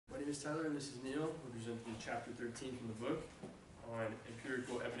is Tyler, and this is Neil. We're presenting chapter 13 from the book on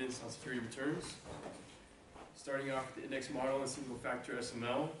empirical evidence on security returns. Starting off with the index model and single factor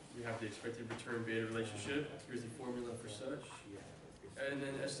SML, we have the expected return beta relationship. Here's the formula for such. And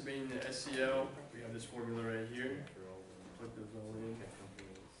then estimating the SCL, we have this formula right here. Plug those all in.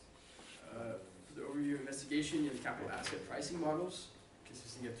 For the overview investigation, you have capital asset pricing models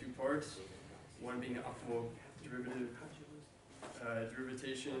consisting of two parts. One being the optimal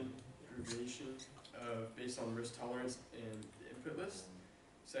derivation based on risk tolerance and the input list.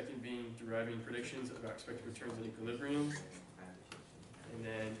 Second being deriving predictions about expected returns at equilibrium. And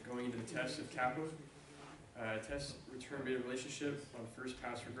then going into the test of capital. Test return beta relationship on first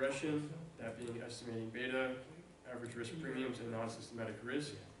pass regression, that being estimating beta, average risk premiums, and non-systematic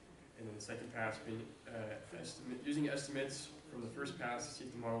risk. And then the second pass being using estimates from the first pass to see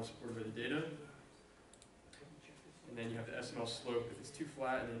if the model is supported by the data. And then you have the SML slope if it's too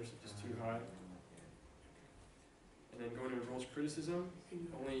flat and the intercept is too high. And then going into Rolls criticism,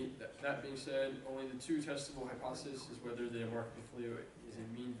 that being said, only the two testable hypotheses is whether the market portfolio is a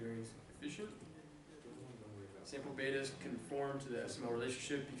mean variance efficient. Sample betas conform to the SML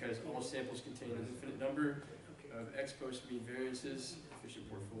relationship because all samples contain an infinite number of ex post mean variances, efficient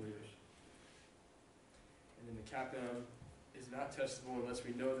portfolios. And then the CAPM is not testable unless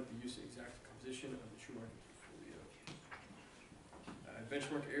we know that the use of exact composition of the true market portfolio.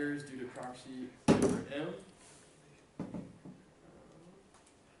 Benchmark errors due to proxy over M. And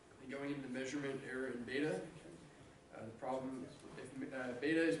going into measurement error in beta, the problem if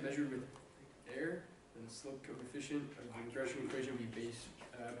beta is measured with error, then the slope coefficient of the regression equation will be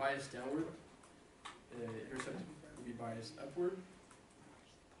biased downward, and the intercept will be biased upward.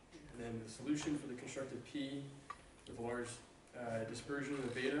 And then the solution for the constructed P with a large dispersion of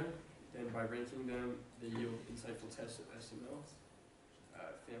the beta, then by ranking them, they yield insightful tests of SML.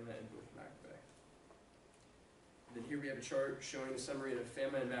 FAMA and both Macbeth. And then here we have a chart showing the summary of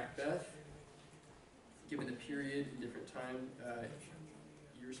FAMA and Macbeth, given the period and different time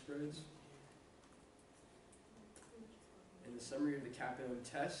year spreads. And the summary of the CAPM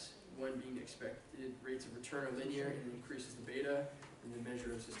tests, one being expected rates of return are linear and increases the beta, and the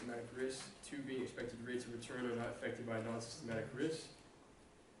measure of systematic risk. Two being expected rates of return are not affected by non-systematic risk.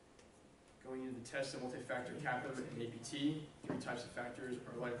 Going into the test of multi-factor CAPM and APT, three types of factors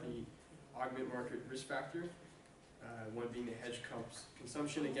are likely augment market risk factor. One being the hedge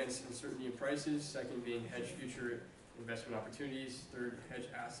consumption against uncertainty in prices. Second being hedge future investment opportunities. Third, hedge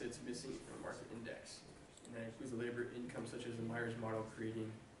assets missing from a market index. And that includes the labor income such as the Myers model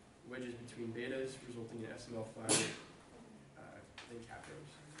creating wedges between betas resulting in SML flatter than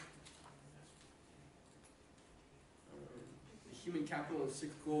CAPMs. Human capital and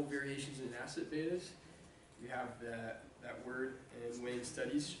cyclical variations in asset betas. We have that word in weighing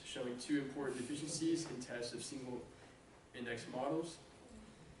studies showing two important deficiencies in tests of single index models.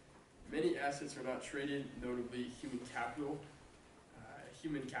 Many assets are not traded, notably human capital.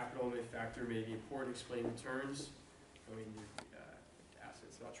 Human capital may factor may be important to explain returns, showing the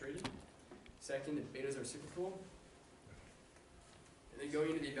assets not traded. Second, the betas are cyclical. And then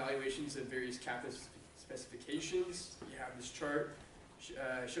going into the evaluations of various capital specifications, you have this chart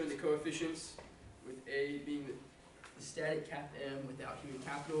showing the coefficients, with A being the static CAPM without human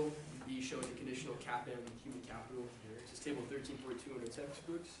capital, B showing the conditional CAPM with human capital. This is table 13.2 in our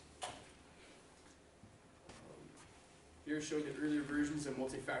textbooks. Here showing the earlier versions of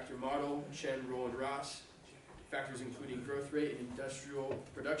multi-factor model, Chen, Roll, and Ross. Factors including growth rate and industrial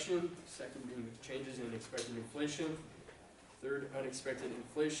production. Second being changes in expected inflation. Third, unexpected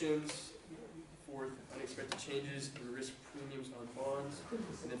inflations. Fourth, unexpected changes in risk premiums on bonds.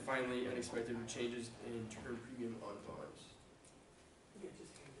 And then finally, unexpected changes in term premium on bonds.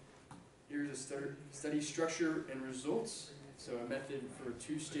 Here's a study structure and results. So a method for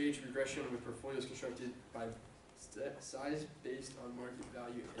two-stage regression with portfolios constructed by size based on market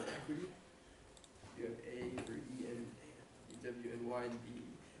value and equity. You have A for E and W and Y and B.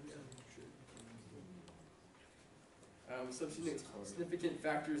 Significant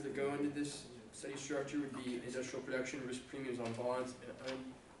factors that go into this study structure would be industrial production, risk premiums on bonds, and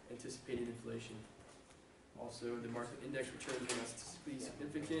unanticipated inflation. Also, the market index returns are not statistically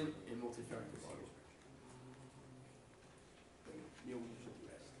significant in multi-factor models.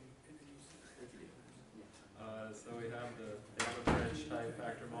 So we have the average type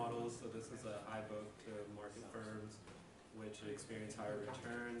factor models. So this is a high book to market firms, which experience higher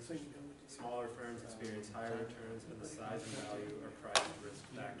returns. Smaller firms experience higher returns, and the size and value are price risk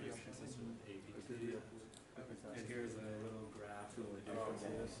factors consistent with APT. And here's a little graph of the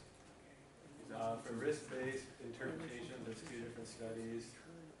differences. For risk-based interpretation, there's two different studies.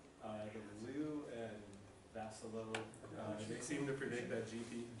 They seem to predict that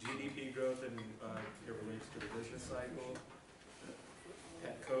GDP growth and it relates to the business cycle.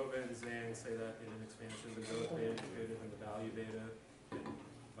 Kova and Zhang say that in an expansion, the growth beta is greater than the value beta, and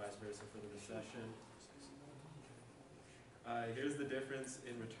vice versa for the recession. Here's the difference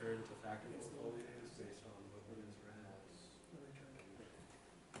in return to factor portfolios based on what is red.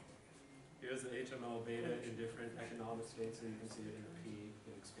 Here's the HML beta in different economic states, so you can see it in the P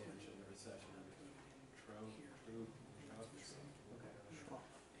in expansion, the recession, and trough.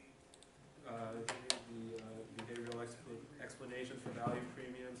 The behavioral explanations for value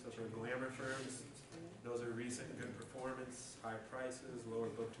premiums, so for glamour firms, those are recent good performance, high prices,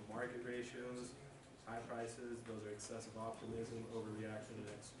 lower book to market ratios. High prices, those are excessive optimism, overreaction, and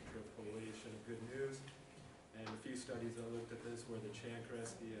extrapolation of good news. And a few studies that looked at this were the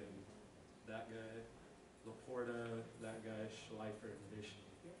Chankresky and that guy, Laporta, that guy, Schleifer, and Vishny.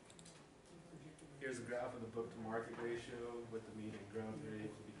 Here's a graph of the book to market ratio with the median growth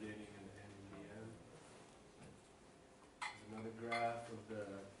rate, the beginning and the end of the end. There's another graph of the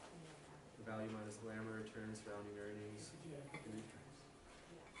value minus glamour returns, rounding earnings.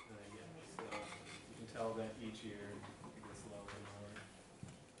 So tell that each year it gets lower and lower.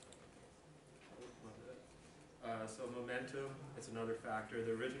 So momentum, it's another factor.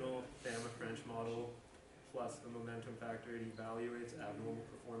 The original Fama French model plus the momentum factor, it evaluates abnormal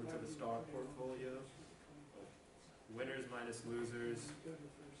performance of the stock portfolio. Winners minus losers,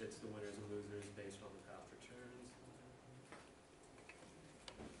 it's the winners and losers based on the past returns.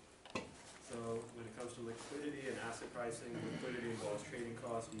 So when it comes to liquidity and asset pricing, liquidity involves trading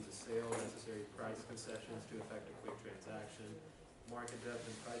costs, fees of sale, necessary price concessions to effect a quick transaction, market depth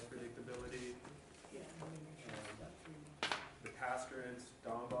and price predictability. The Pasterns,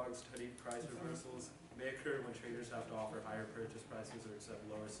 Dombog studied price reversals may occur when traders have to offer higher purchase prices or accept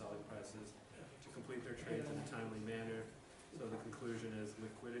lower selling prices to complete their trades in a timely manner. So the conclusion is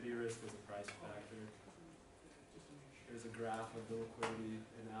liquidity risk is a price factor. Here's a graph of the liquidity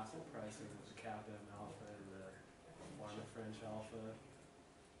and asset pricing of the CAPM alpha and the Pharma French alpha.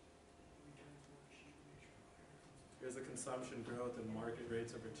 Here's the consumption growth and market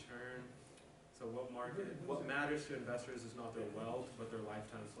rates of return. So what matters to investors is not their wealth, but their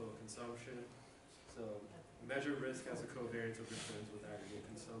lifetime flow of consumption. So measure risk as a covariance of returns with aggregate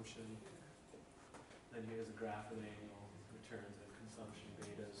consumption. Then here's a graph of the annual returns and consumption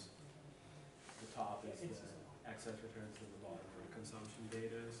betas. The top is the excess returns to the bottom for the consumption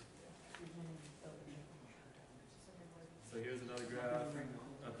betas. So here's another graph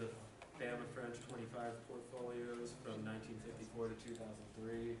of the Fama French 25 portfolios from 1954 to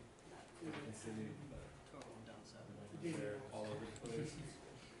 2003. You can see they're all over the place.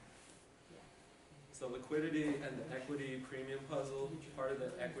 So liquidity and the equity premium puzzle. Part of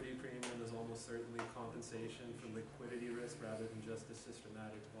the equity premium is almost certainly compensation for liquidity risk rather than just the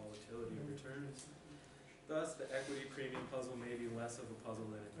systematic volatility of returns. Thus, the equity premium puzzle may be less of a puzzle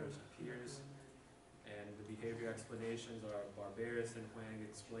than it first appears. And the behavior explanations are Barbaras and Huang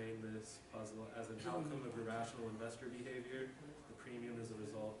explain this puzzle as an outcome of irrational investor behavior. The premium is a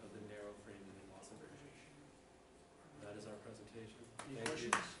result of the narrow framing and loss aversion. That is our presentation. Thank you.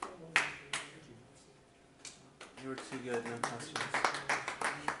 You were too good, no questions.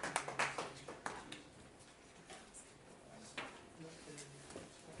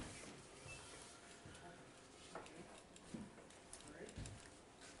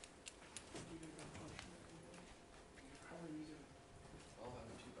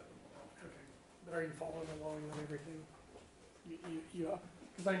 Are you following along on everything?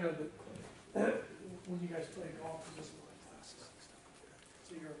 Because I know that when you guys play golf, this is my classes and stuff like that.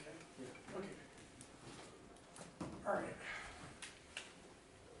 So you're okay? Yeah. Okay. All right.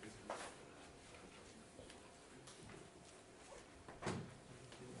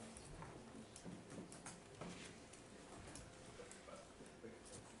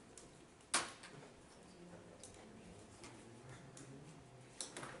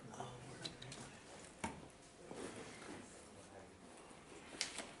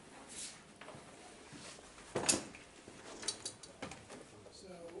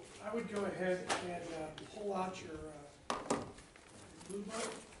 I would go ahead and pull out your blue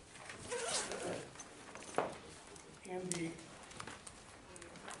book and the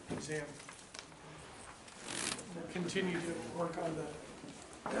exam. We'll continue to work on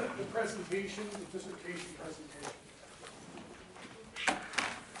the presentation, the dissertation presentation.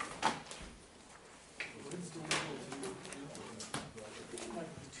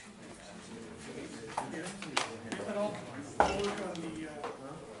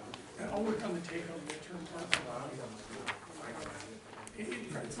 I'll work on the take-home midterm part.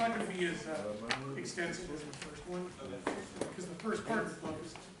 it's not gonna be as extensive as the first one, because the first part of the book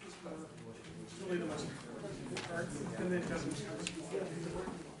is really the most important part, and then it doesn't show us.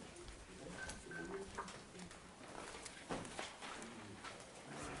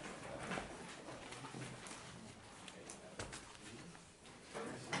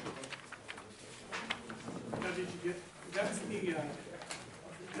 Now, did you get, that's the,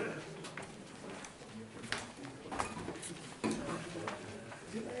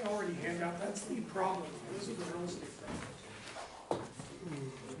 did I already hand out, that's the problem, those are the real estate problems.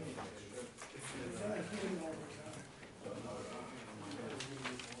 I handed all those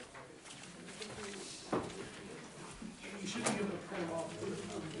out. You should be able to print them off.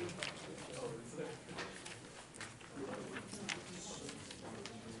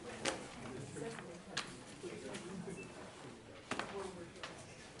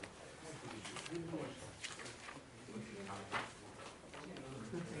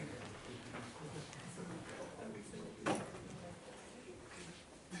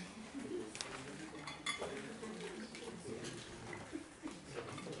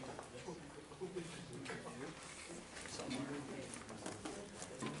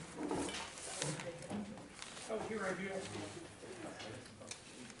 Oh, here I do.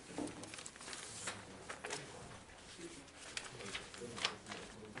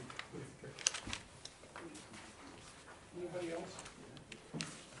 Anybody else?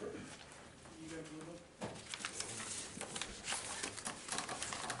 You guys with it?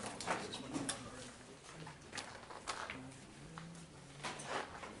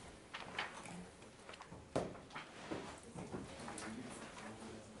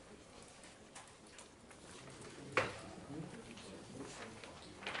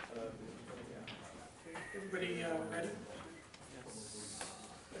 Okay, everybody ready?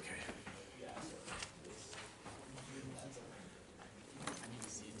 Okay.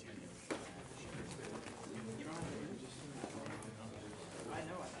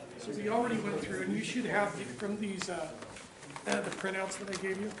 So we already went through, and you should have from these, the printouts that I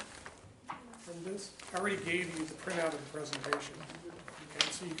gave you from this. I already gave you the printout of the presentation,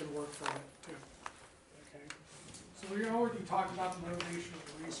 okay, so you can work from it too. Okay. So we already talked about the motivation of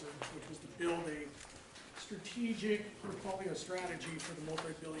the research, which was to build a strategic portfolio strategy for the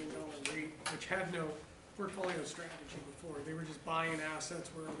multi-billion-dollar REIT, which had no portfolio strategy before. They were just buying assets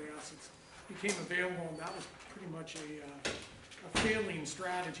where the assets became available, and that was pretty much a failing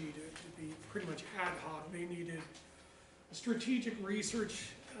strategy to be pretty much ad hoc. They needed a strategic research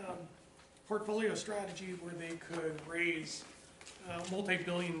portfolio strategy where they could raise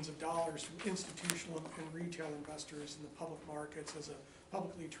multi-billions of dollars from institutional and retail investors in the public markets as a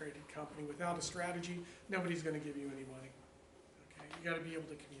publicly traded company. Without a strategy, nobody's going to give you any money. Okay, you got to be able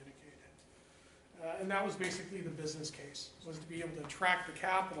to communicate it. And that was basically the business case, was to be able to attract the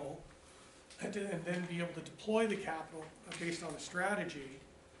capital and then be able to deploy the capital based on a strategy.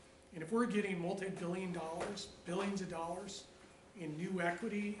 And if we're getting multi-billion dollars, billions of dollars in new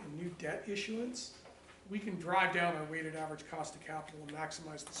equity and new debt issuance, we can drive down our weighted average cost of capital and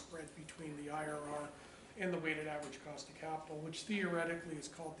maximize the spread between the IRR and the weighted average cost of capital, which theoretically is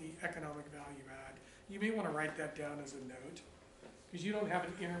called the economic value add. You may want to write that down as a note, because you don't have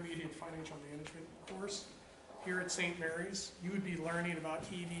an intermediate financial management course here at St. Mary's. You would be learning about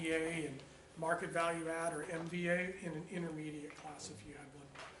EVA and market value add, or MVA, in an intermediate class if you had one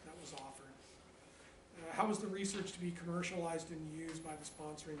that was offered. How was the research to be commercialized and used by the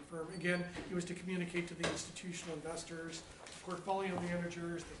sponsoring firm? Again, it was to communicate to the institutional investors, the portfolio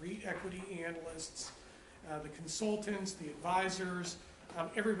managers, the REIT equity analysts, the consultants, the advisors,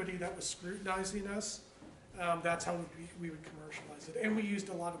 everybody that was scrutinizing us. That's how we would commercialize it. And we used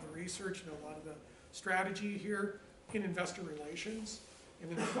a lot of the research and a lot of the strategy here in investor relations, and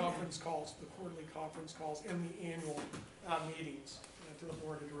in the conference calls, the quarterly conference calls, and the annual meetings to the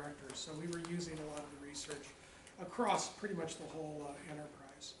board of directors. So we were using a lot of the research across pretty much the whole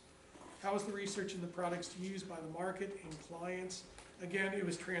enterprise. How was the research and the products used by the market and clients? Again, it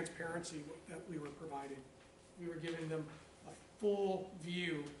was transparency that we were providing. We were giving them a full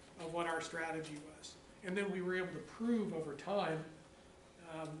view of what our strategy was. And then we were able to prove over time,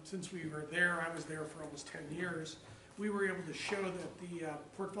 since we were there, I was there for almost 10 years, we were able to show that the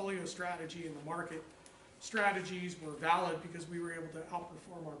portfolio strategy and the market strategies were valid because we were able to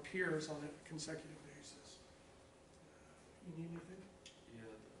outperform our peers on a consecutive basis. You need anything? Yeah,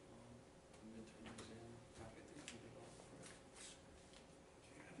 the midterm exam packet that you did all for it.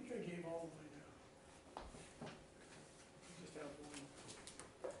 I think I gave all of mine out. I just have one.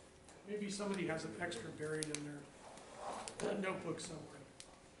 Maybe somebody has an extra buried in their notebook somewhere.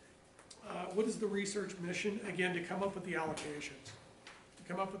 What is the research mission? Again, to come up with the allocations.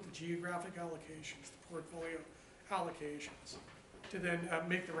 to come up with the geographic allocations, the portfolio allocations, to then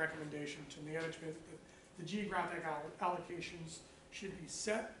make the recommendation to management that the geographic allocations should be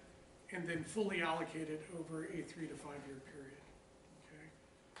set and then fully allocated over a 3 to 5 year period.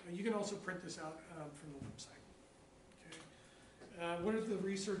 Okay? You can also print this out from the website. Okay? What are the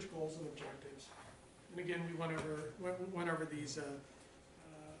research goals and objectives? And again, we went over these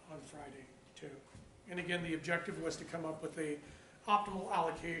on Friday too. And again, the objective was to come up with a optimal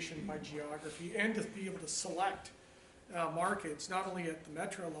allocation by geography and to be able to select markets, not only at the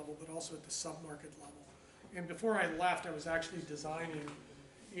metro level, but also at the sub-market level. And before I left, I was actually designing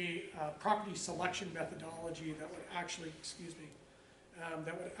a property selection methodology that would actually, if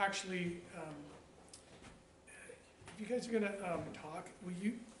you guys are gonna talk, will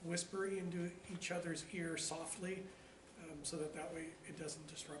you whisper into each other's ear softly so that way it doesn't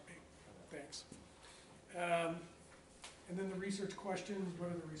disrupt me? Thanks. And then the research questions, what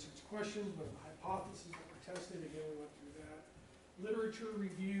are the research questions? What are the hypotheses that were tested? Again, we went through that. Literature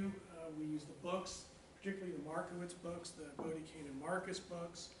review, we used the books, particularly the Markowitz books, the Bodie, and Marcus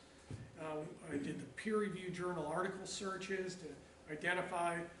books. I did the peer review journal article searches to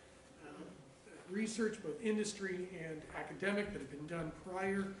identify research, both industry and academic, that had been done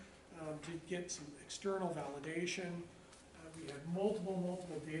prior to get some external validation. We had multiple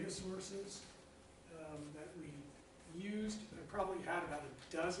data sources that we used. I probably had about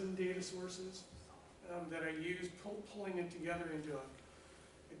a dozen data sources that I used, pulling it together into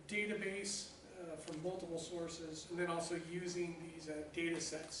a database from multiple sources, and then also using these data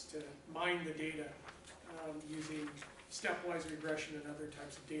sets to mine the data using stepwise regression and other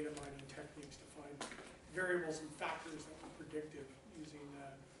types of data mining techniques to find variables and factors that were predictive using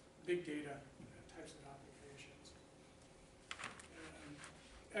big data types of applications.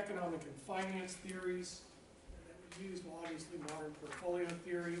 Economic and finance theories that we used, well, obviously modern portfolio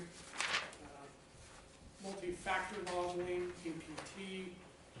theory, multi-factor modeling, APT,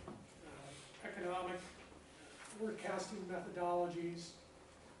 economic forecasting methodologies.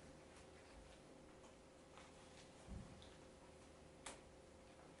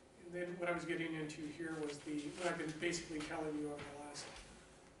 And then what I was getting into here was what I've been basically telling you over the last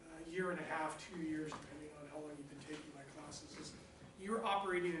year and a half, 2 years, depending on how long you've been taking my classes, is you're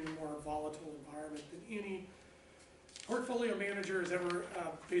operating in a more volatile environment than any portfolio manager has ever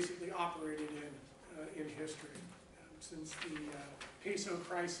basically operated in history. Since the peso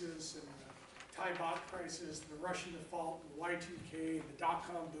crisis and the Thai baht crisis, the Russian default, and the Y2K, the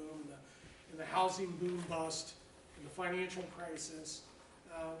dot-com boom, and the housing boom bust, and the financial crisis,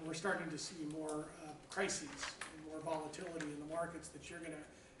 we're starting to see more crises and more volatility in the markets that you're going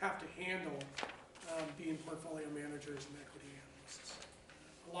to have to handle being portfolio managers and equity analysts.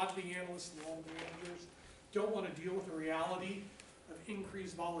 A lot of the analysts and all the managers don't want to deal with the reality of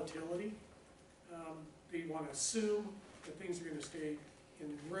increased volatility. They want to assume that things are going to stay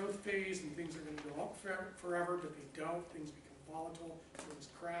in the growth phase and things are going to go up forever, but they don't. Things become volatile, things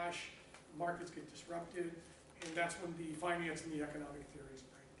crash, markets get disrupted, and that's when the finance and the economic theories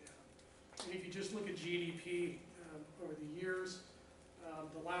break down. And if you just look at GDP over the years,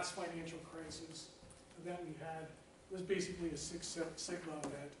 the last financial crisis that we had was basically a Six Sigma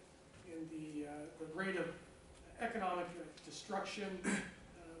event. And the rate of economic destruction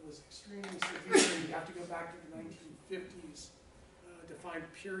was extremely severe. You have to go back to the 1950s to find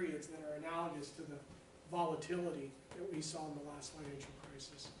periods that are analogous to the volatility that we saw in the last financial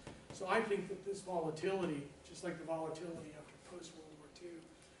crisis. So I think that this volatility, just like the volatility after post-World War II,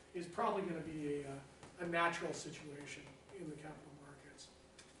 is probably going to be a natural situation in the capital markets.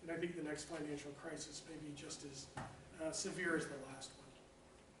 And I think the next financial crisis may be just as severe as the last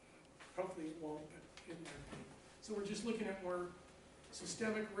one. Hopefully it won't, but it might be. So we're just looking at more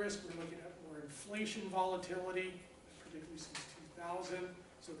systemic risk. We're looking at more inflation volatility, particularly since 2000.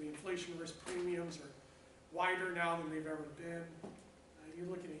 So the inflation risk premiums are wider now than they've ever been. You're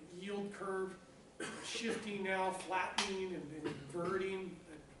looking at yield curve shifting now, flattening and then inverting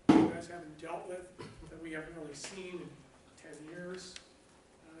that you guys haven't dealt with, that we haven't really seen in 10 years.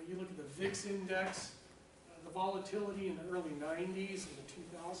 You look at the VIX index, the volatility in the early 90s and the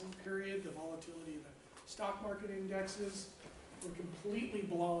 2000 period, the volatility of the stock market indexes were completely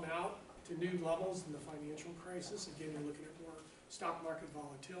blown out to new levels in the financial crisis. Again, you're looking at more stock market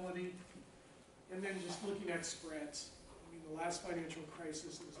volatility. And then just looking at spreads. I mean, the last financial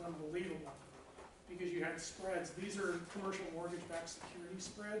crisis was unbelievable because you had spreads. These are commercial mortgage-backed security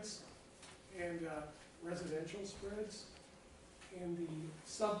spreads and residential spreads. And the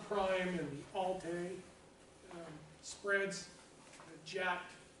subprime and the Alt-A spreads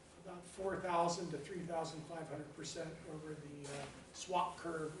jacked about 4,000 to 3,500% over the swap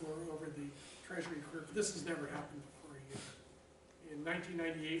curve or over the treasury curve. This has never happened before here. In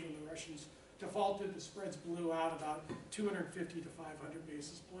 1998, when the Russians defaulted, the spreads blew out about 250 to 500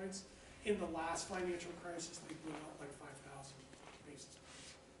 basis points. In the last financial crisis, they blew out like 5,000 basis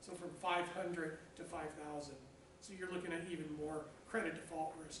points. So from 500 to 5,000. So you're looking at even more credit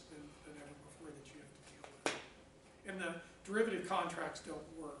default risk than ever before that you have to deal with. And the derivative contracts don't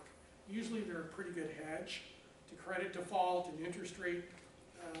work. Usually they're a pretty good hedge to credit default and interest rate,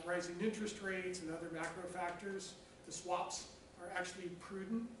 rising interest rates and other macro factors. The swaps are actually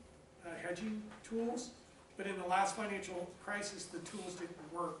prudent hedging tools, but in the last financial crisis, the tools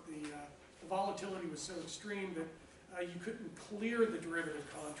didn't work. The volatility was so extreme that you couldn't clear the derivative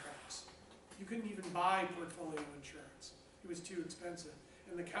contracts. You couldn't even buy portfolio insurance. It was too expensive.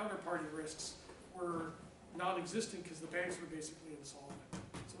 And the counterparty risks were non-existent because the banks were basically insolvent.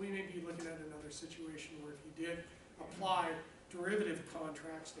 So we may be looking at another situation where if you did apply derivative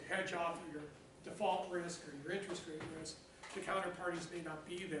contracts to hedge off your default risk or your interest rate risk, the counterparties may not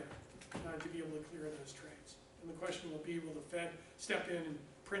be there to be able to clear those trades. And the question will be, will the Fed step in and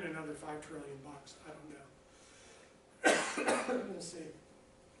print another $5 trillion? I don't know. We'll see.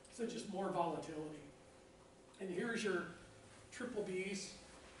 So just more volatility. And here's your triple Bs.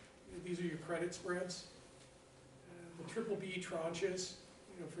 These are your credit spreads. The triple B tranches,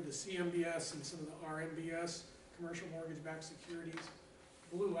 for the CMBS and some of the RMBS, commercial mortgage-backed securities,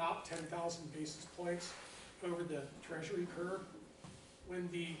 blew out 10,000 basis points over the treasury curve. When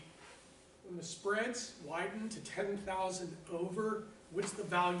the spreads widen to 10,000 over, what's the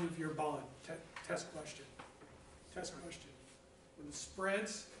value of your bond? Test question. Test question. When the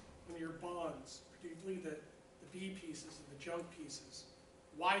spreads on your bonds, particularly the B pieces and the junk pieces,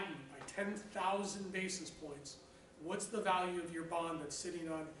 widen by 10,000 basis points, what's the value of your bond that's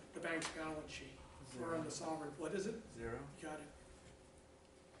sitting on the bank's balance sheet or on the sovereign? What is it? 0. Got it.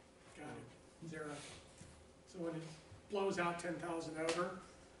 Got it. 0. So when it blows out 10,000 over,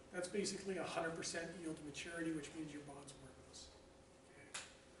 that's basically 100% yield to maturity, which means your bond's worthless. Okay.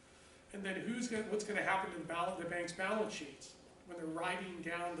 And then what's going to happen to the bank's balance sheets when they're writing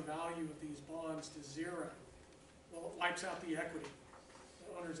down the value of these bonds to 0? Well, it wipes out the equity,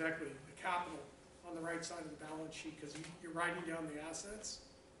 the owner's equity, the capital on the right side of the balance sheet because you're writing down the assets.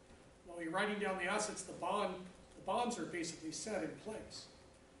 While you're writing down the assets, the bonds are basically set in place.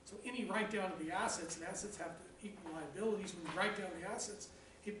 So any write down of the assets, and assets have equal liabilities, when you write down the assets,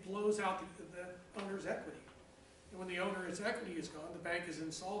 it blows out the owner's equity. And when the owner's equity is gone, the bank is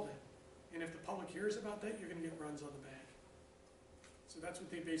insolvent. And if the public hears about that, you're going to get runs on the bank. So that's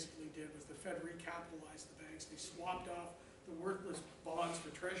what they basically did, was the Fed recapitalized the banks. They swapped off the worthless bonds for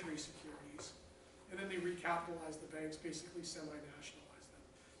treasury securities. And then they recapitalized the banks, basically semi-nationalized them,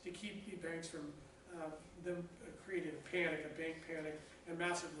 to keep the banks from them creating a panic, a bank panic, and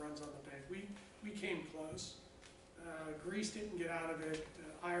massive runs on the bank. We came close. Greece didn't get out of it.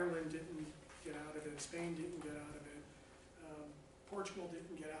 Ireland didn't get out of it. Spain didn't get out of it. Portugal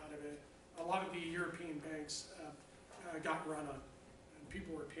didn't get out of it. A lot of the European banks got run on, and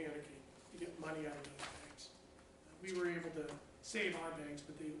people were panicking to get money out of those banks. We were able to save our banks,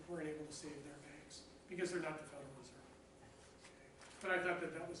 but they weren't able to save their banks because they're not the Federal Reserve. Okay. But I thought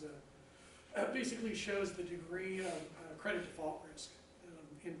that was basically shows the degree of credit default risk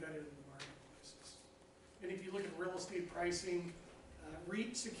embedded in the marketplaces. And if you look at real estate pricing,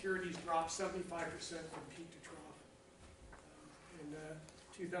 REIT securities dropped 75% from peak to trough in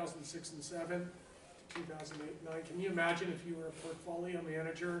 2006 and 7 to 2008 and 9. Can you imagine if you were a portfolio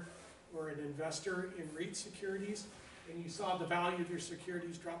manager or an investor in REIT securities and you saw the value of your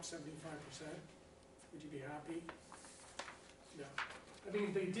securities drop 75%? Would you be happy? No. I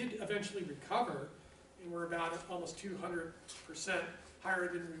mean, they did eventually recover, and we're about almost 200% higher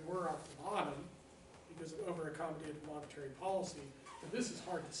than we were off the bottom because of over-accommodated monetary policy. But this is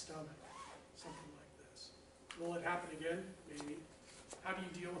hard to stomach, something like this. Will it happen again? Maybe. How do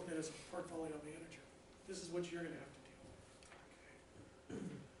you deal with it as a portfolio manager? This is what you're going to have to deal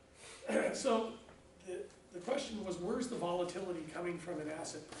with. Okay. So the question was, where's the volatility coming from in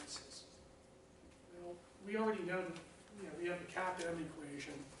asset prices? Well, we already know that we have the CAPM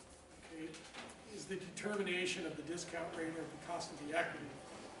equation, okay, is the determination of the discount rate or the cost of the equity.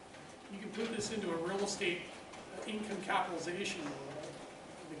 You can put this into a real estate income capitalization model.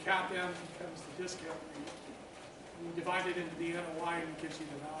 The CAPM becomes the discount rate. And you divide it into the NOI and it gives you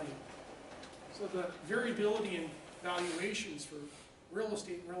the value. So the variability in valuations for real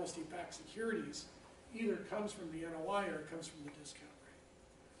estate and real estate-backed securities either comes from the NOI or it comes from the discount rate.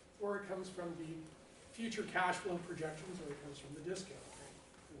 Or it comes from the future cash flow projections or it comes from the discount rate,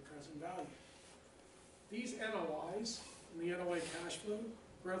 from the present value. These NOIs and the NOI cash flow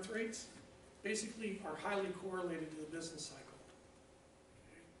growth rates basically are highly correlated to the business cycle.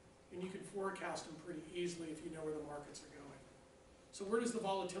 Okay? And you can forecast them pretty easily if you know where the markets are going. So where does the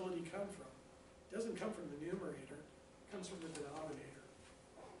volatility come from? It doesn't come from the numerator, it comes from the denominator.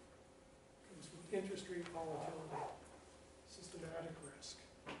 It comes from interest rate volatility, systematic risk,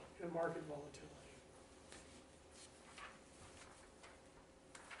 and market volatility.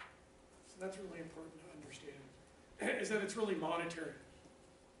 So that's really important to understand, is that it's really monetary.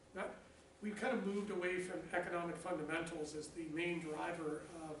 We've kind of moved away from economic fundamentals as the main driver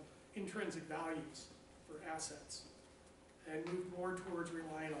of intrinsic values for assets, and moved more towards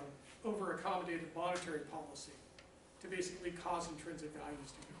relying on over-accommodated monetary policy to basically cause intrinsic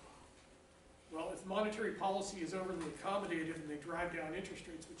values to go up. Well, if monetary policy is overly accommodative and they drive down interest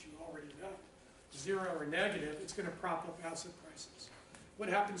rates, which you already know, zero or negative, it's going to prop up asset prices. What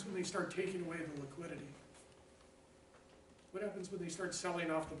happens when they start taking away the liquidity? What happens when they start selling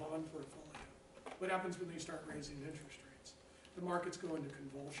off the bond portfolio? What happens when they start raising interest rates? The markets go into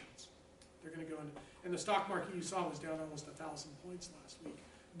convulsions. They're going to go into, and the stock market you saw was down almost 1,000 points last week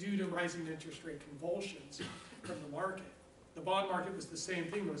due to rising interest rate convulsions from the market. The bond market was the same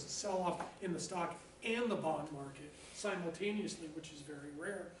thing. There was a sell-off in the stock and the bond market simultaneously, which is very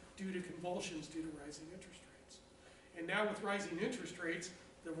rare, due to convulsions due to rising interest rates. And now with rising interest rates,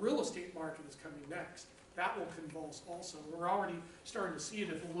 the real estate market is coming next. That will convulse also. We're already starting to see it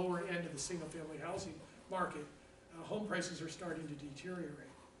at the lower end of the single-family housing market. Home prices are starting to deteriorate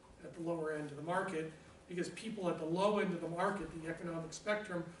at the lower end of the market because people at the low end of the market, the economic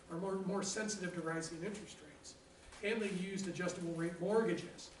spectrum, are more sensitive to rising interest rates. And they used adjustable rate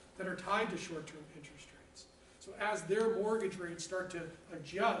mortgages that are tied to short-term interest rates. So as their mortgage rates start to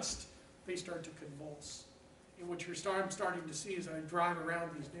adjust, they start to convulse. And what I'm starting to see as I drive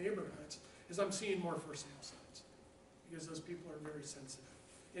around these neighborhoods is I'm seeing more for sale signs because those people are very sensitive.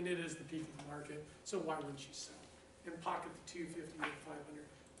 And it is the peak of the market, so why wouldn't you sell? And pocket the $250,000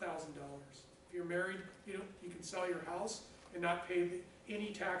 to $500,000. If you're married, you can sell your house and not pay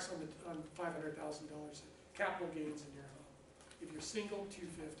any tax on $500,000 capital gains in your home. If you're single,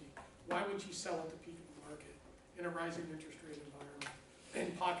 $250,000. Why wouldn't you sell at the peak of the market in a rising interest rate environment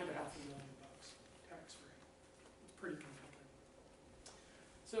and pocket $500,000 tax-free? It's pretty compelling.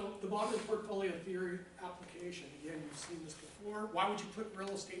 So the bond and portfolio theory application, again, you've seen this before. Why would you put real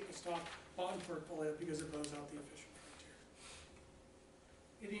estate in a stock bond portfolio? Because it blows out the efficient frontier.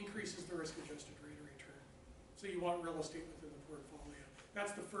 It increases the risk-adjusted rate of return. So you want real estate within the portfolio.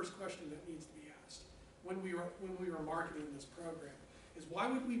 That's the first question that needs to be asked when we were marketing this program, is why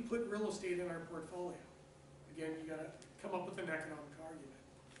would we put real estate in our portfolio? Again, you gotta come up with an economic argument.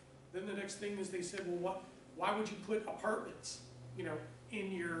 Then the next thing is they said, well, why would you put apartments, in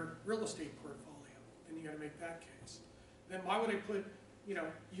your real estate portfolio? And you got to make that case. Then why would I put,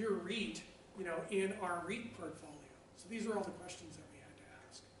 your REIT, in our REIT portfolio? So these are all the questions that we had to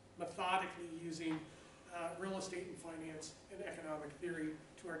ask, methodically using real estate and finance and economic theory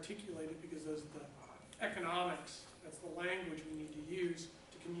to articulate it, because those are the economics, that's the language we need to use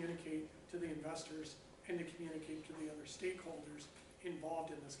to communicate to the investors and to communicate to the other stakeholders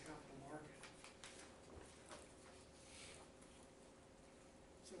involved in this capital market.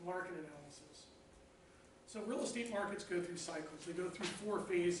 Market analysis. So real estate markets go through cycles. They go through 4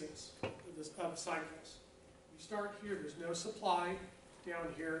 phases of cycles. You start here, there's no supply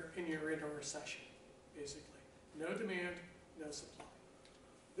down here, and you're in a recession, basically. No demand, no supply.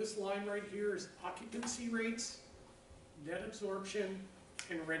 This line right here is occupancy rates, net absorption,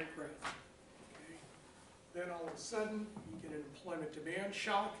 and rent growth. Okay? Then all of a sudden, you get an employment demand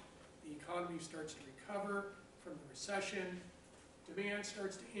shock. The economy starts to recover from the recession. Demand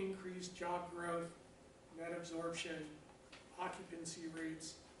starts to increase, job growth, net absorption, occupancy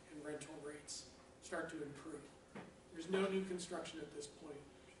rates, and rental rates start to improve. There's no new construction at this point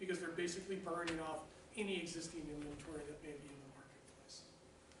because they're basically burning off any existing inventory that may be in the marketplace.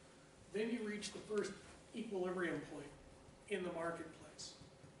 Then you reach the first equilibrium point in the marketplace.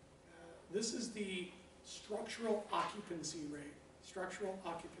 This is the structural occupancy rate. Structural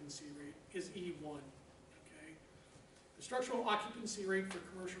occupancy rate is E1. The structural occupancy rate for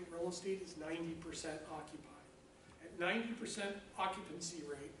commercial real estate is 90% occupied. At 90% occupancy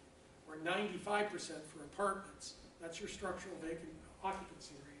rate, or 95% for apartments, that's your structural vacant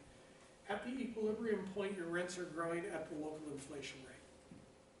occupancy rate. At the equilibrium point, your rents are growing at the local inflation rate.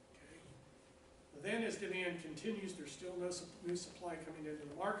 Okay? Then as demand continues, there's still no new supply coming into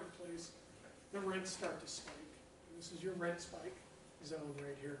the marketplace, the rents start to spike. And this is your rent spike zone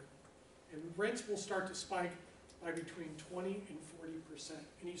right here. And rents will start to spike by between 20 and 40%.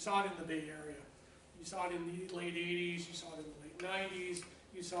 And you saw it in the Bay Area. You saw it in the late 80s, you saw it in the late 90s,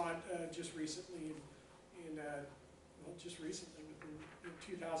 you saw it just recently just recently, in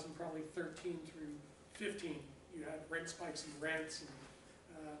 2000, probably 13 through 15, you had rent spikes in rents and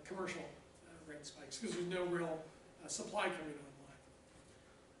commercial rent spikes, because there's no real supply coming online.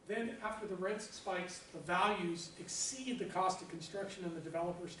 Then after the rent spikes, the values exceed the cost of construction and the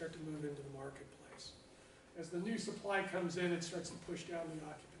developers start to move into the marketplace. As the new supply comes in, it starts to push down the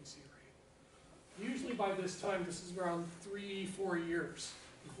occupancy rate. Usually by this time, this is around 3-4 years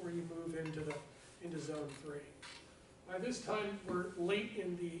before you move into zone 3. By this time, we're late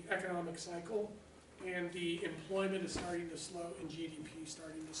in the economic cycle, and the employment is starting to slow, and GDP is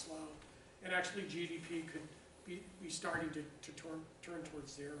starting to slow. And actually, GDP could be starting to turn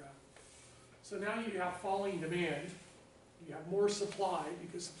towards 0. So now you have falling demand, you have more supply,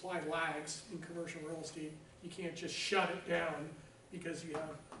 because supply lags in commercial real estate. You can't just shut it down, because you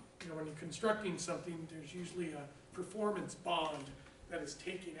have, when you're constructing something, there's usually a performance bond that is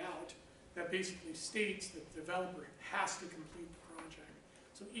taken out that basically states that the developer has to complete the project.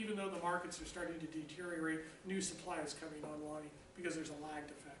 So even though the markets are starting to deteriorate, new supply is coming online because there's a lagged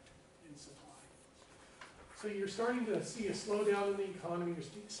effect in supply. So you're starting to see a slowdown in the economy,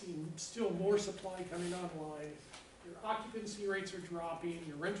 you're seeing still more supply coming online, your occupancy rates are dropping,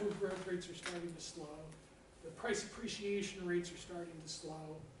 your rental growth rates are starting to slow, the price appreciation rates are starting to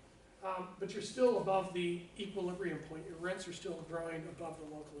slow. But you're still above the equilibrium point. Your rents are still growing above the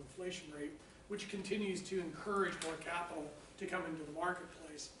local inflation rate, which continues to encourage more capital to come into the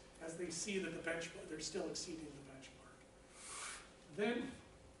marketplace as they see that the benchmark, they're still exceeding the benchmark. Then,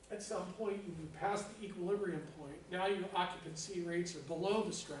 at some point, when you pass the equilibrium point, now your occupancy rates are below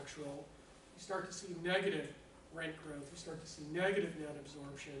the structural. You start to see negative rent growth. You start to see negative net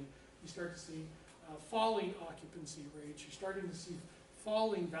absorption. You start to see falling occupancy rates. You're starting to see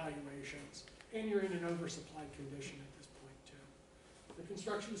falling valuations, and you're in an oversupplied condition at this point too. The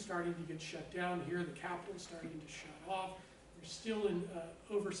construction is starting to get shut down here, the capital is starting to shut off, you're still in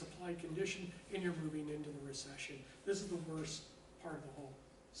oversupplied condition, and you're moving into the recession. This is the worst part of the whole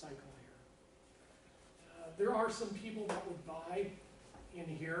cycle here. There are some people that would buy in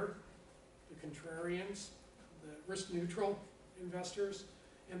here, the contrarians, the risk-neutral investors,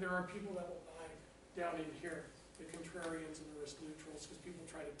 and there are people that will buy down in here, the contrarians and the risk neutrals, because people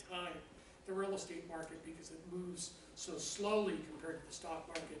try to time the real estate market because it moves so slowly compared to the stock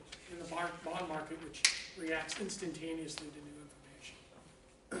market and the bond market, which reacts instantaneously to new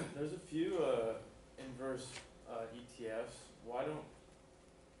information. There's a few inverse ETFs. Why don't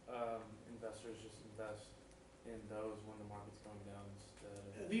investors just invest in those when the market's going down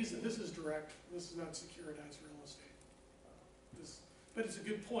instead? This is direct. This is not securitized real estate. But it's a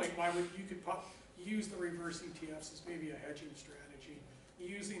good point. Why would you could use the reverse ETFs as maybe a hedging strategy,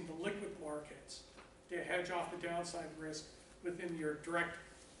 using the liquid markets to hedge off the downside risk within your direct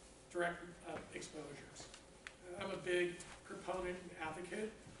exposures. I'm a big proponent and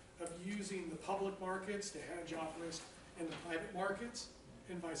advocate of using the public markets to hedge off risk in the private markets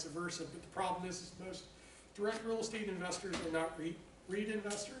and vice versa. But the problem is most direct real estate investors are not REIT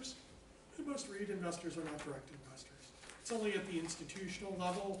investors, and most REIT investors are not direct investors. It's only at the institutional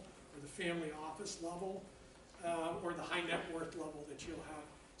level or the family office level, or the high net worth level that you'll have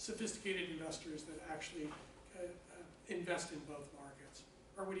sophisticated investors that actually invest in both markets,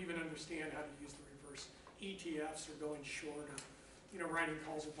 or would even understand how to use the reverse ETFs or going short, or writing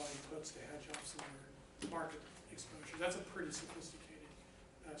calls or buying puts to hedge off some of their market exposure. That's a pretty sophisticated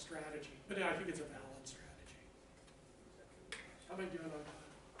strategy, but I think it's a valid strategy. How am I doing on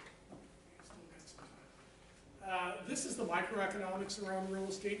time? Still got some time. This is the microeconomics around real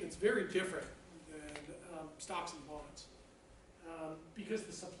estate, and it's very different than stocks and bonds. Because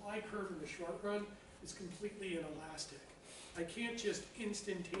the supply curve in the short run is completely inelastic. I can't just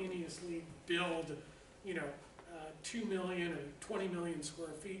instantaneously build, 2 million or 20 million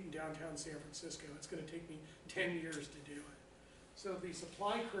square feet in downtown San Francisco. It's going to take me 10 years to do it. So the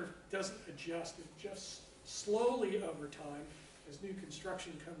supply curve doesn't adjust. It adjusts slowly over time as new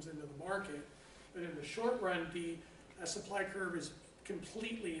construction comes into the market. But in the short run, the supply curve is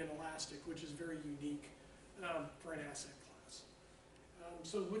completely inelastic, which is very unique for an asset class.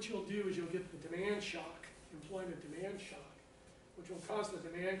 So what you'll do is you'll get the demand shock, employment demand shock, which will cause the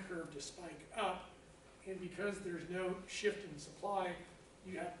demand curve to spike up. And because there's no shift in supply,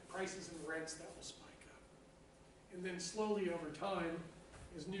 you have prices and rents that will spike up. And then slowly over time,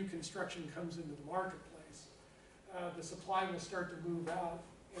 as new construction comes into the marketplace, the supply will start to move out,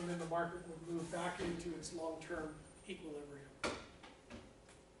 and then the market will move back into its long-term equilibrium.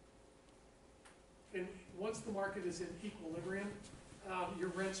 And once the market is in equilibrium, your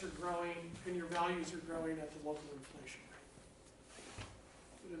rents are growing and your values are growing at the local inflation rate.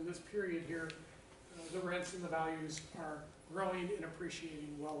 But in this period here, the rents and the values are growing and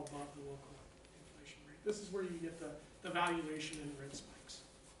appreciating well above the local inflation rate. This is where you get the valuation and rent spikes.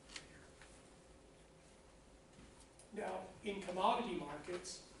 Now, in commodity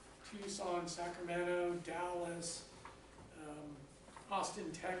markets, Tucson, Sacramento, Dallas,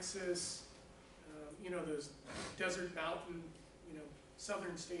 Austin, Texas, those desert mountain,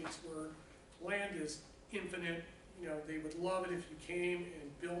 southern states where land is infinite. They would love it if you came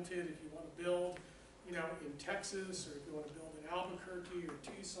and built it, if you want to build, in Texas, or if you want to build in Albuquerque or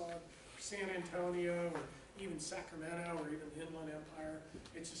Tucson, or San Antonio, or even Sacramento, or even the Inland Empire.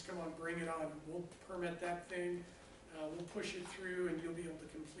 It's just, come on, bring it on. We'll permit that thing. We'll push it through, and you'll be able to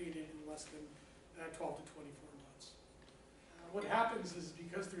complete it in less than 12 to 24 months. What happens is,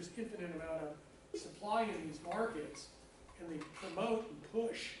 because there's infinite amount of supply in these markets, and they promote and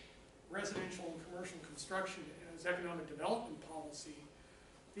push residential and commercial construction as economic development policy,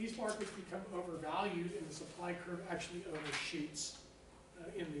 these markets become overvalued, and the supply curve actually overshoots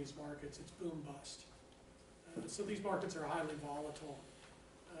in these markets. It's boom bust. So these markets are highly volatile,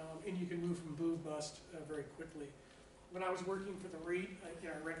 and you can move from boom bust very quickly. When I was working for the REIT,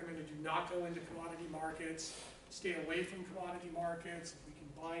 I recommended do not go into commodity markets, stay away from commodity markets. If we can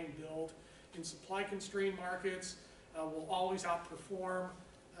buy and build in supply-constrained markets, we'll always outperform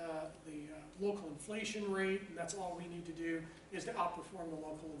the local inflation rate, and that's all we need to do, is to outperform the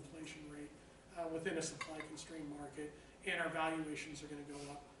local inflation rate within a supply-constrained market, and our valuations are going to go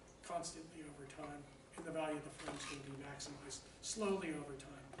up constantly over time, and the value of the firm is going to be maximized slowly over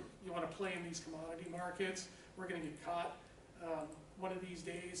time. You want to play in these commodity markets, we're going to get caught one of these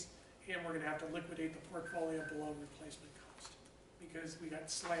days, and we're going to have to liquidate the portfolio below replacement cost because we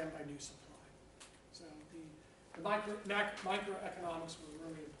got slammed by new supply. So the microeconomics were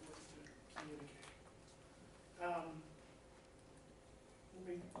really important to communicate. Let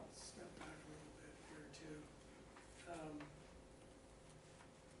me step back a little bit here too.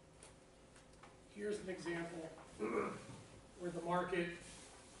 Here's an example where the market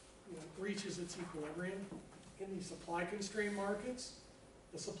reaches its equilibrium. In these supply-constrained markets,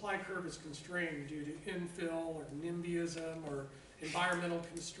 the supply curve is constrained due to infill or NIMBYism or environmental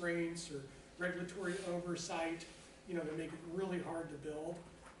constraints or regulatory oversight, that make it really hard to build.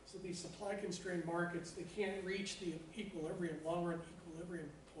 So these supply-constrained markets, they can't reach the equilibrium, long-run equilibrium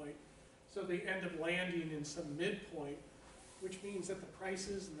point. So they end up landing in some midpoint, which means that the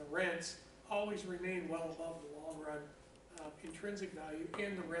prices and the rents always remain well above the long-run intrinsic value,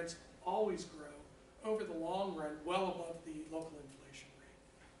 and the rents always grow over the long run well above the local inflation rate.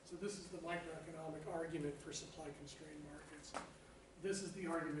 So this is the microeconomic argument for supply-constrained markets. This is the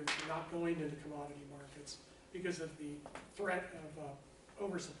argument for not going into commodity markets because of the threat of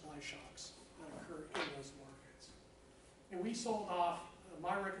oversupply shocks that occur in those markets. And we sold off,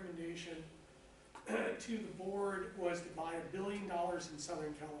 my recommendation to the board was to buy $1 billion in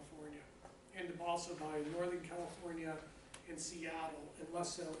Southern California, and to also buy Northern California and Seattle, and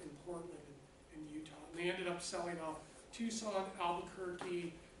less so in Portland and Utah. And they ended up selling off Tucson,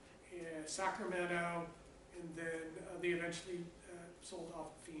 Albuquerque, and Sacramento, and then they eventually sold off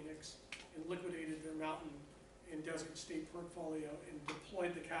Phoenix and liquidated their mountain and desert state portfolio and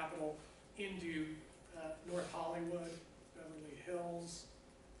deployed the capital into North Hollywood, Beverly Hills,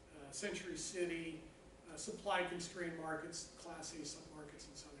 Century City, supply-constrained markets, Class A submarkets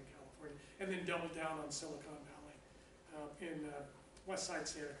in Southern California, and then doubled down on Silicon Valley in West Side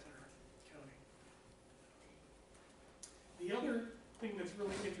Santa Clara County. The other thing that's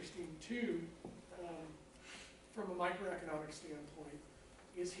really interesting too, from a microeconomic standpoint,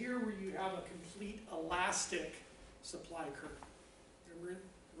 is here where you have a complete elastic supply curve. Remember,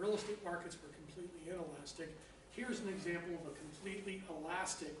 real estate markets were completely inelastic. Here's an example of a completely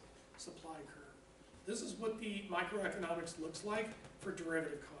elastic supply curve. This is what the microeconomics looks like for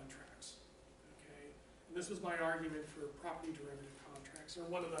derivative contracts. Okay, and this was my argument for property derivative contracts, or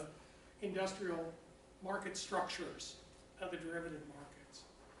one of the industrial market structures of the derivative markets.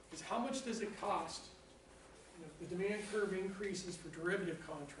 Is how much does it cost? The demand curve increases for derivative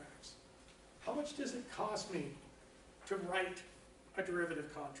contracts. How much does it cost me to write a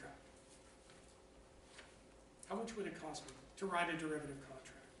derivative contract? How much would it cost me to write a derivative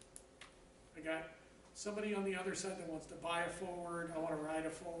contract? I got somebody on the other side that wants to buy a forward, I want to write a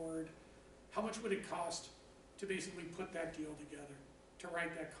forward. How much would it cost to basically put that deal together, to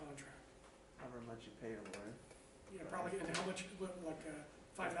write that contract? However much you pay a lawyer. Yeah, probably, and how much, like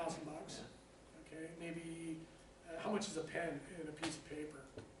 $5,000 bucks? Yeah. Okay, maybe, how much is a pen and a piece of paper?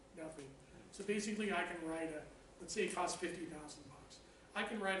 Nothing. So basically I can write let's say it costs $50,000. I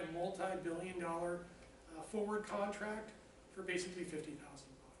can write a multi-billion-dollar forward contract for basically $50,000.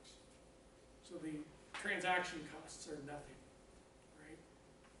 So the transaction costs are nothing, right?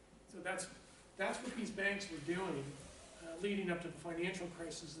 So that's what these banks were doing leading up to the financial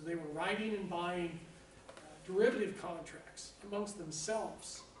crisis. They were writing and buying derivative contracts amongst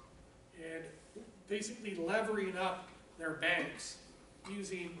themselves and basically levering up their banks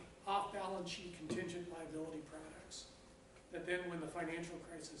using off-balance sheet contingent liability products. That then when the financial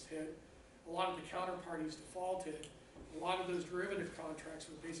crisis hit, a lot of the counterparties defaulted. A lot of those derivative contracts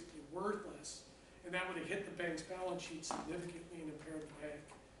were basically worthless, and that would have hit the bank's balance sheet significantly and impaired the bank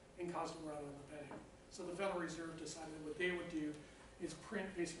and caused a run on the bank. So the Federal Reserve decided what they would do is print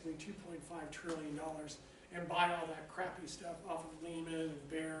basically $2.5 trillion and buy all that crappy stuff off of Lehman and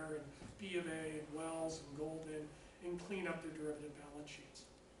Bear and B of A and Wells and Goldman and clean up their derivative balance sheets.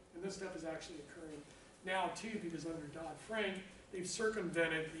 And this stuff is actually occurring now too, because under Dodd-Frank, they've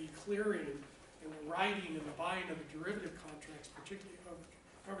circumvented the clearing and the writing and the buying of the derivative contracts, particularly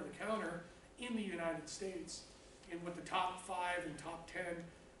over the counter in the United States. And what the top 5 and top 10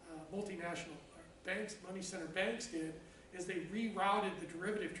 multinational banks, money center banks did is they rerouted the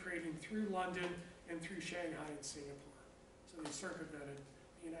derivative trading through London and through Shanghai and Singapore. So they circumvented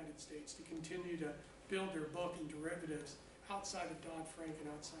the United States to continue to build their book in derivatives outside of Dodd-Frank and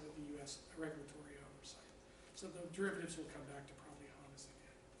outside of the U.S. regulatory oversight. So the derivatives will come back to probably haunt us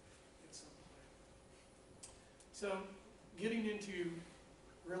again at some point. So getting into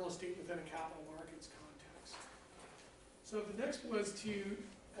real estate within a capital markets context. So the next was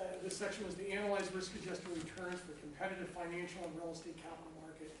this section was to analyze risk-adjusted returns for competitive financial and real estate capital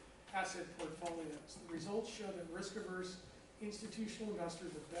market asset portfolios. The results show that risk-averse institutional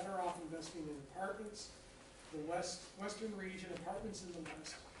investors are better off investing in apartments, the western region, apartments in the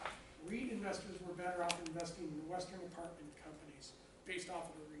west. REIT investors were better off investing in western apartment companies based off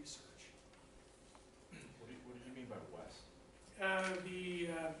of the research. What do you mean by west? The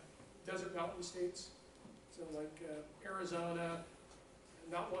desert mountain states, so like Arizona,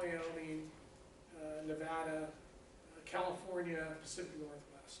 not Wyoming, Nevada, California, Pacific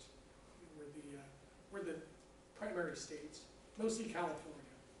Northwest were the primary states. Mostly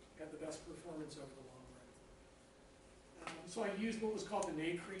California had the best performance over the long run. So I used what was called the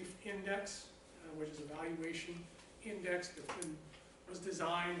NACREIF index, which is a valuation index that was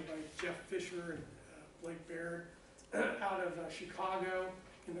designed by Jeff Fisher and Blake Baird out of Chicago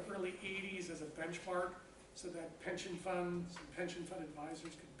in the early 80s as a benchmark, so that pension funds and pension fund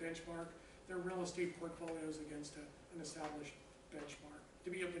advisors could benchmark their real estate portfolios against an established benchmark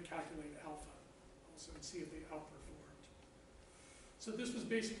to be able to calculate alpha also and see if they outperformed. So this was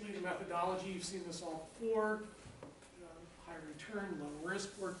basically the methodology. You've seen this all before. High return, low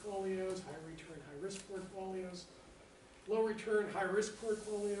risk portfolios, high return, high risk portfolios, low return, high risk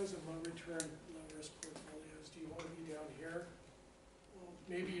portfolios, and low return, low risk portfolios. Do you want to be down here? Well,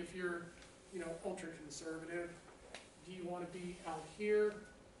 maybe if you're ultra conservative, do you want to be out here?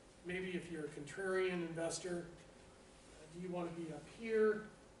 Maybe if you're a contrarian investor, do you want to be up here?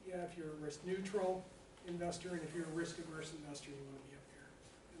 Yeah, if you're a risk neutral investor, and if you're a risk averse investor, you want to be up here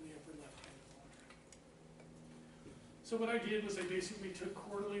in the upper left-hand quadrant. So what I did was I basically took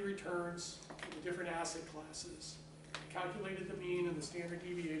quarterly returns for the different asset classes, calculated the mean and the standard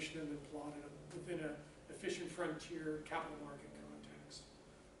deviation, and then plotted them within an efficient frontier capital market context.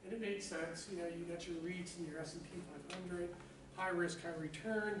 And it made sense. You got your REITs and your S&P 500, high risk, high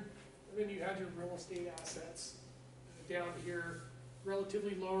return, and then you had your real estate assets down here,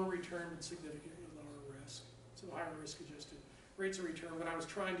 relatively lower return but significantly lower risk. So higher risk adjusted rates of return. What I was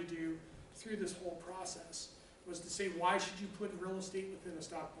trying to do through this whole process was to say, why should you put real estate within a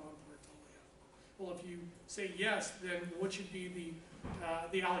stock bond portfolio? Well, if you say yes, then what should be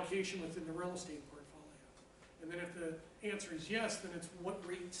the allocation within the real estate portfolio? And then if the answer is yes, then it's what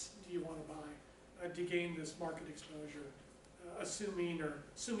rates do you want to buy to gain this market exposure, assuming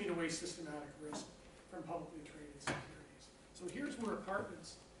away systematic risk from publicly traded securities. So here's where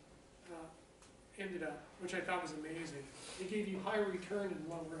apartments ended up, which I thought was amazing. They gave you high return and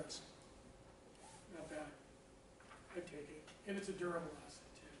low risk. Not bad. I'd take it. And it's a durable asset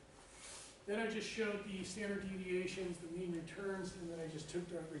too. Then I just showed the standard deviations, the mean returns, and then I just took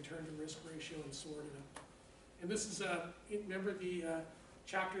the return to risk ratio and sorted them. And this is, remember the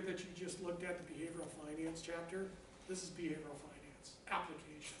chapter that you just looked at, the behavioral finance chapter? This is behavioral finance,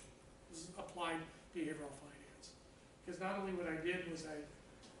 application. This is applied behavioral finance. Because not only what I did was I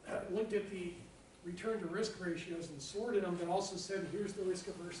looked at the return to risk ratios and sorted them, but also said, here's the risk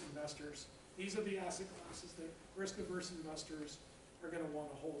averse investors. These are the asset classes that risk averse investors are going to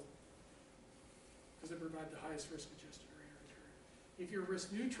want to hold. because they provide the highest risk-adjusted rate of return. If you're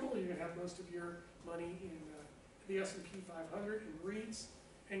risk neutral, you're gonna have most of your money in the S&P 500 in REITs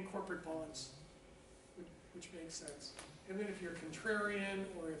and corporate bonds, which makes sense. And then if you're contrarian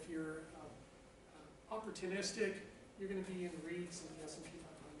or if you're opportunistic, you're gonna be in REITs and the S&P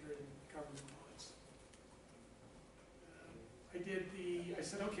 500 and government bonds. I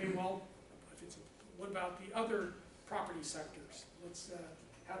said, okay, well, what about the other property sectors? Let's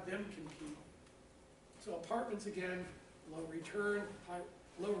have them compete. So apartments, again, low return,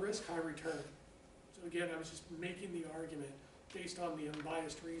 low risk, high return. So again, I was just making the argument based on the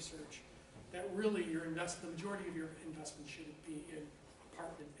unbiased research that really the majority of your investment should be in the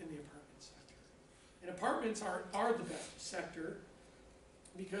apartment sector. And apartments are the best sector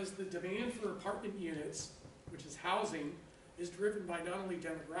because the demand for apartment units, which is housing, is driven by not only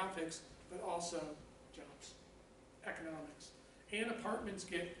demographics, but also jobs, economics. And apartments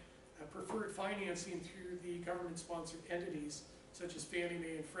get preferred financing through the government-sponsored entities, such as Fannie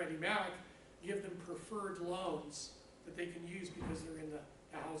Mae and Freddie Mac, give them preferred loans that they can use because they're in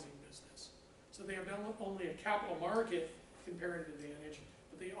the housing business. So they have not only a capital market comparative advantage,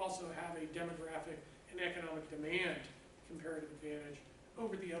 but they also have a demographic and economic demand comparative advantage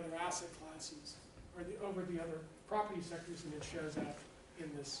over the other asset classes, or over the other property sectors, and it shows up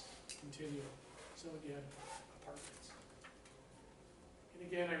in this continuum. So again, apartments. And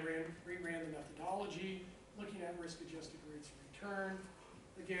again, I reran the methodology, looking at risk-adjusted rates of return.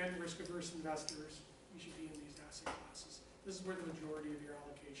 Again, risk-averse investors, you should be in these asset classes. This is where the majority of your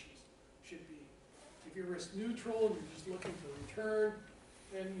allocations should be. If you're risk neutral and you're just looking for return,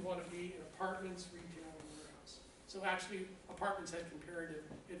 then you want to be in apartments, retail, and warehouse. So actually, apartments have comparative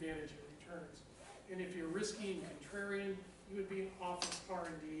advantage in returns. And if you're risky and contrarian, you would be in office,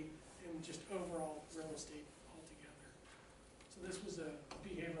 R&D, and just overall real estate altogether. So this was a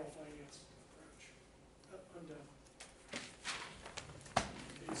behavioral finance approach. I'm done.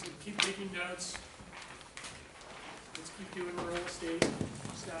 Okay, so keep taking notes. Let's keep doing real estate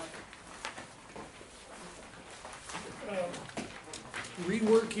stuff.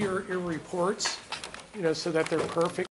 Rework your reports, so that they're perfect.